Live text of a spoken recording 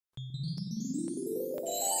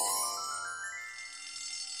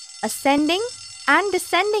ascending and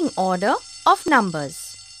descending order of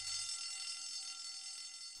numbers.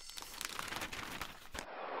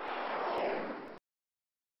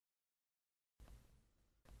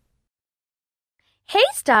 Hey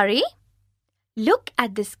Starry, look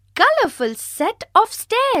at this colorful set of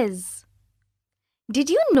stairs. Did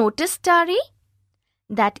you notice, Starry,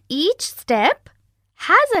 that each step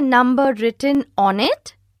has a number written on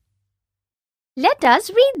it? Let us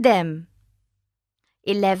read them.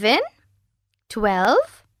 11,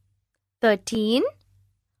 12, 13,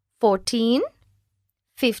 14,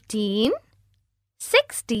 15,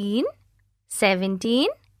 16, 17,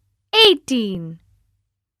 18.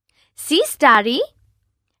 See, Starry,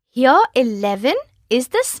 here 11 is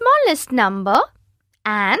the smallest number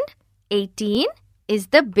and 18 is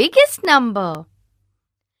the biggest number.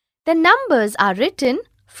 The numbers are written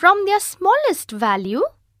from their smallest value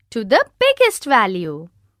to the biggest value.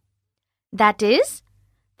 That is,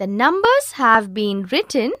 the numbers have been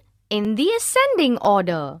written in the ascending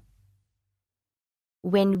order.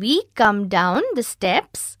 When we come down the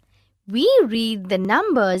steps, we read the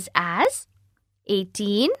numbers as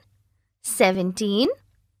 18, 17,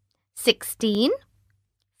 16,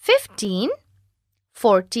 15,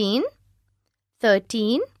 14,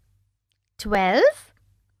 13, 12,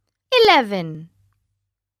 11.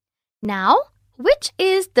 Now, which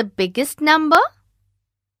is the biggest number?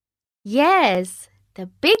 Yes, the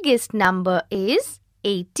biggest number is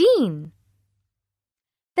 18.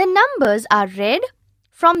 The numbers are read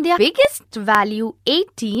from their biggest value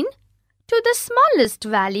 18 to the smallest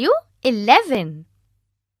value 11.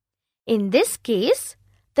 In this case,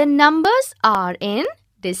 the numbers are in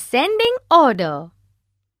descending order.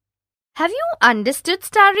 Have you understood,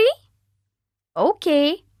 Starry?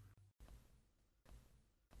 Okay.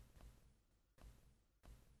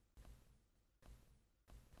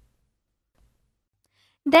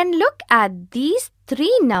 Then look at these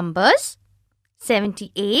three numbers,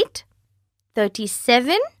 78,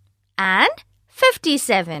 37 and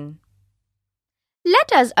 57.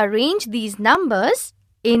 Let us arrange these numbers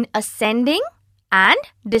in ascending and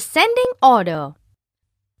descending order.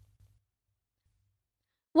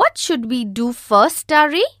 What should we do first,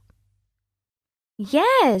 Starry?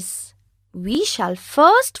 Yes, we shall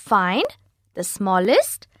first find the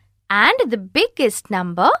smallest and the biggest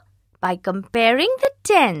number by comparing the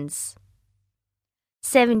tens.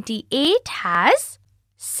 78 has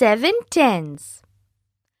 7 tens.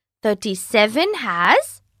 37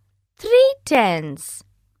 has 3 tens.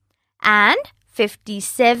 And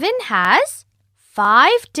 57 has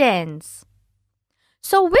 5 tens.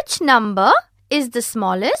 So which number is the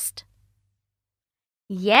smallest?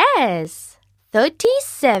 Yes,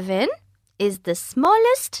 37 is the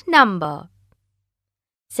smallest number.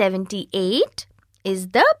 78 is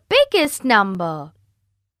the biggest number.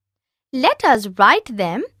 Let us write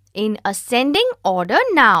them in ascending order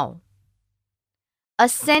now.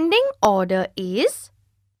 Ascending order is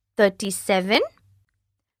 37,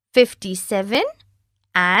 57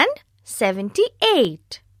 and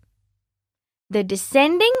 78. The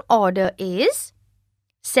descending order is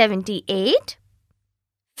 78,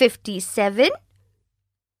 57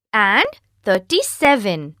 and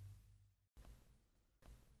 37.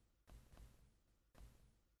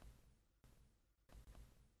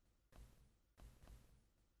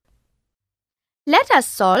 Let us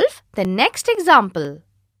solve the next example.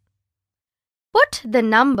 Put the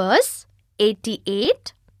numbers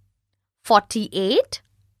 88, 48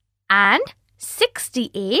 and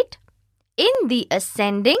 68 in the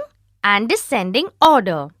ascending and descending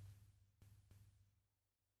order.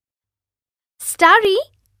 Starry,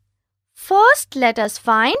 first let us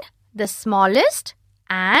find the smallest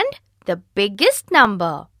and the biggest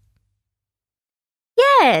number.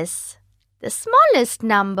 Yes, the smallest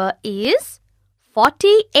number is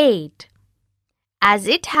 48, as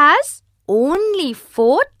it has only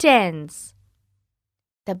 4 tens.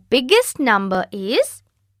 The biggest number is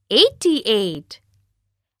 88,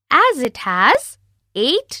 as it has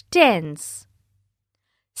 8 tens.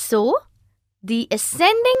 So, the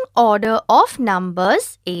ascending order of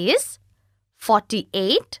numbers is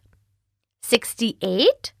 48,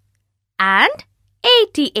 68 and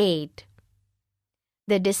 88.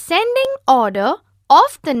 The descending order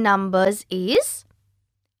of the numbers is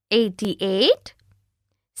 88,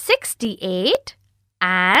 68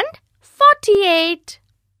 and 48.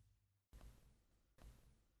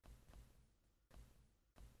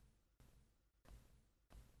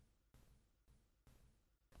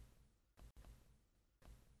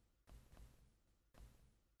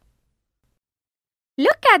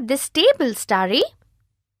 Look at this table, Starry.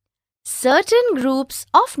 Certain groups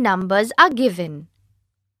of numbers are given.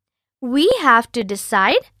 We have to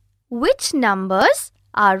decide which numbers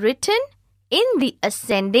are written in the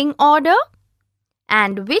ascending order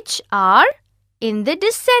and which are in the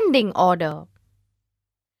descending order.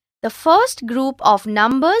 The first group of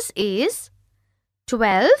numbers is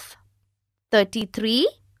 12, 33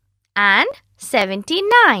 and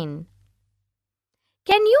 79.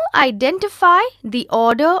 Can you identify the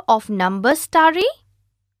order of numbers, Starry?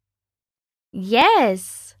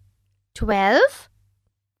 Yes, 12,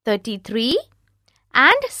 33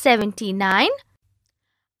 and 79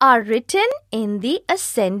 are written in the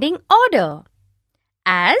ascending order,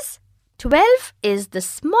 as 12 is the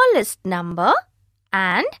smallest number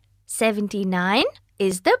and 79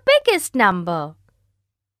 is the biggest number.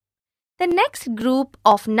 The next group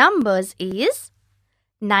of numbers is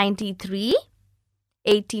 93,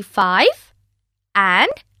 85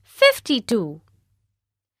 and 52.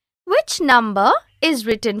 Which number is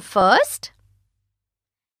written first?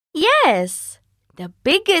 Yes, the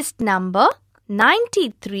biggest number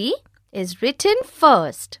 93 is written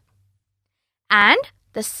first. And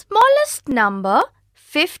the smallest number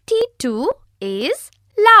 52 is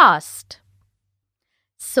last.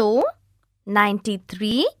 So,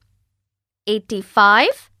 93,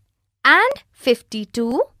 85 and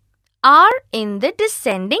 52 are in the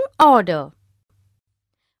descending order.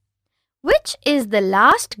 Which is the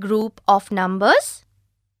last group of numbers?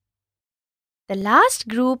 The last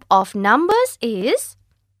group of numbers is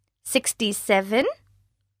 67,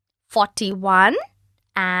 41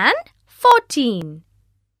 and 14.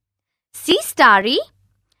 See, Starry,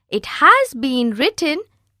 it has been written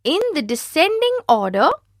in the descending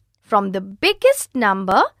order from the biggest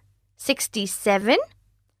number 67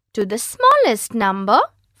 to the smallest number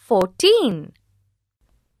 14.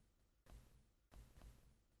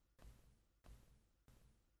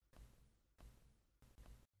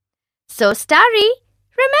 So, Starry,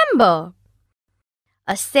 remember,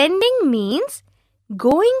 ascending means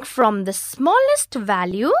going from the smallest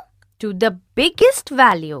value to the biggest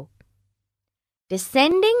value.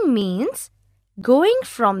 Descending means going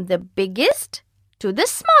from the biggest to the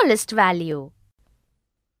smallest value.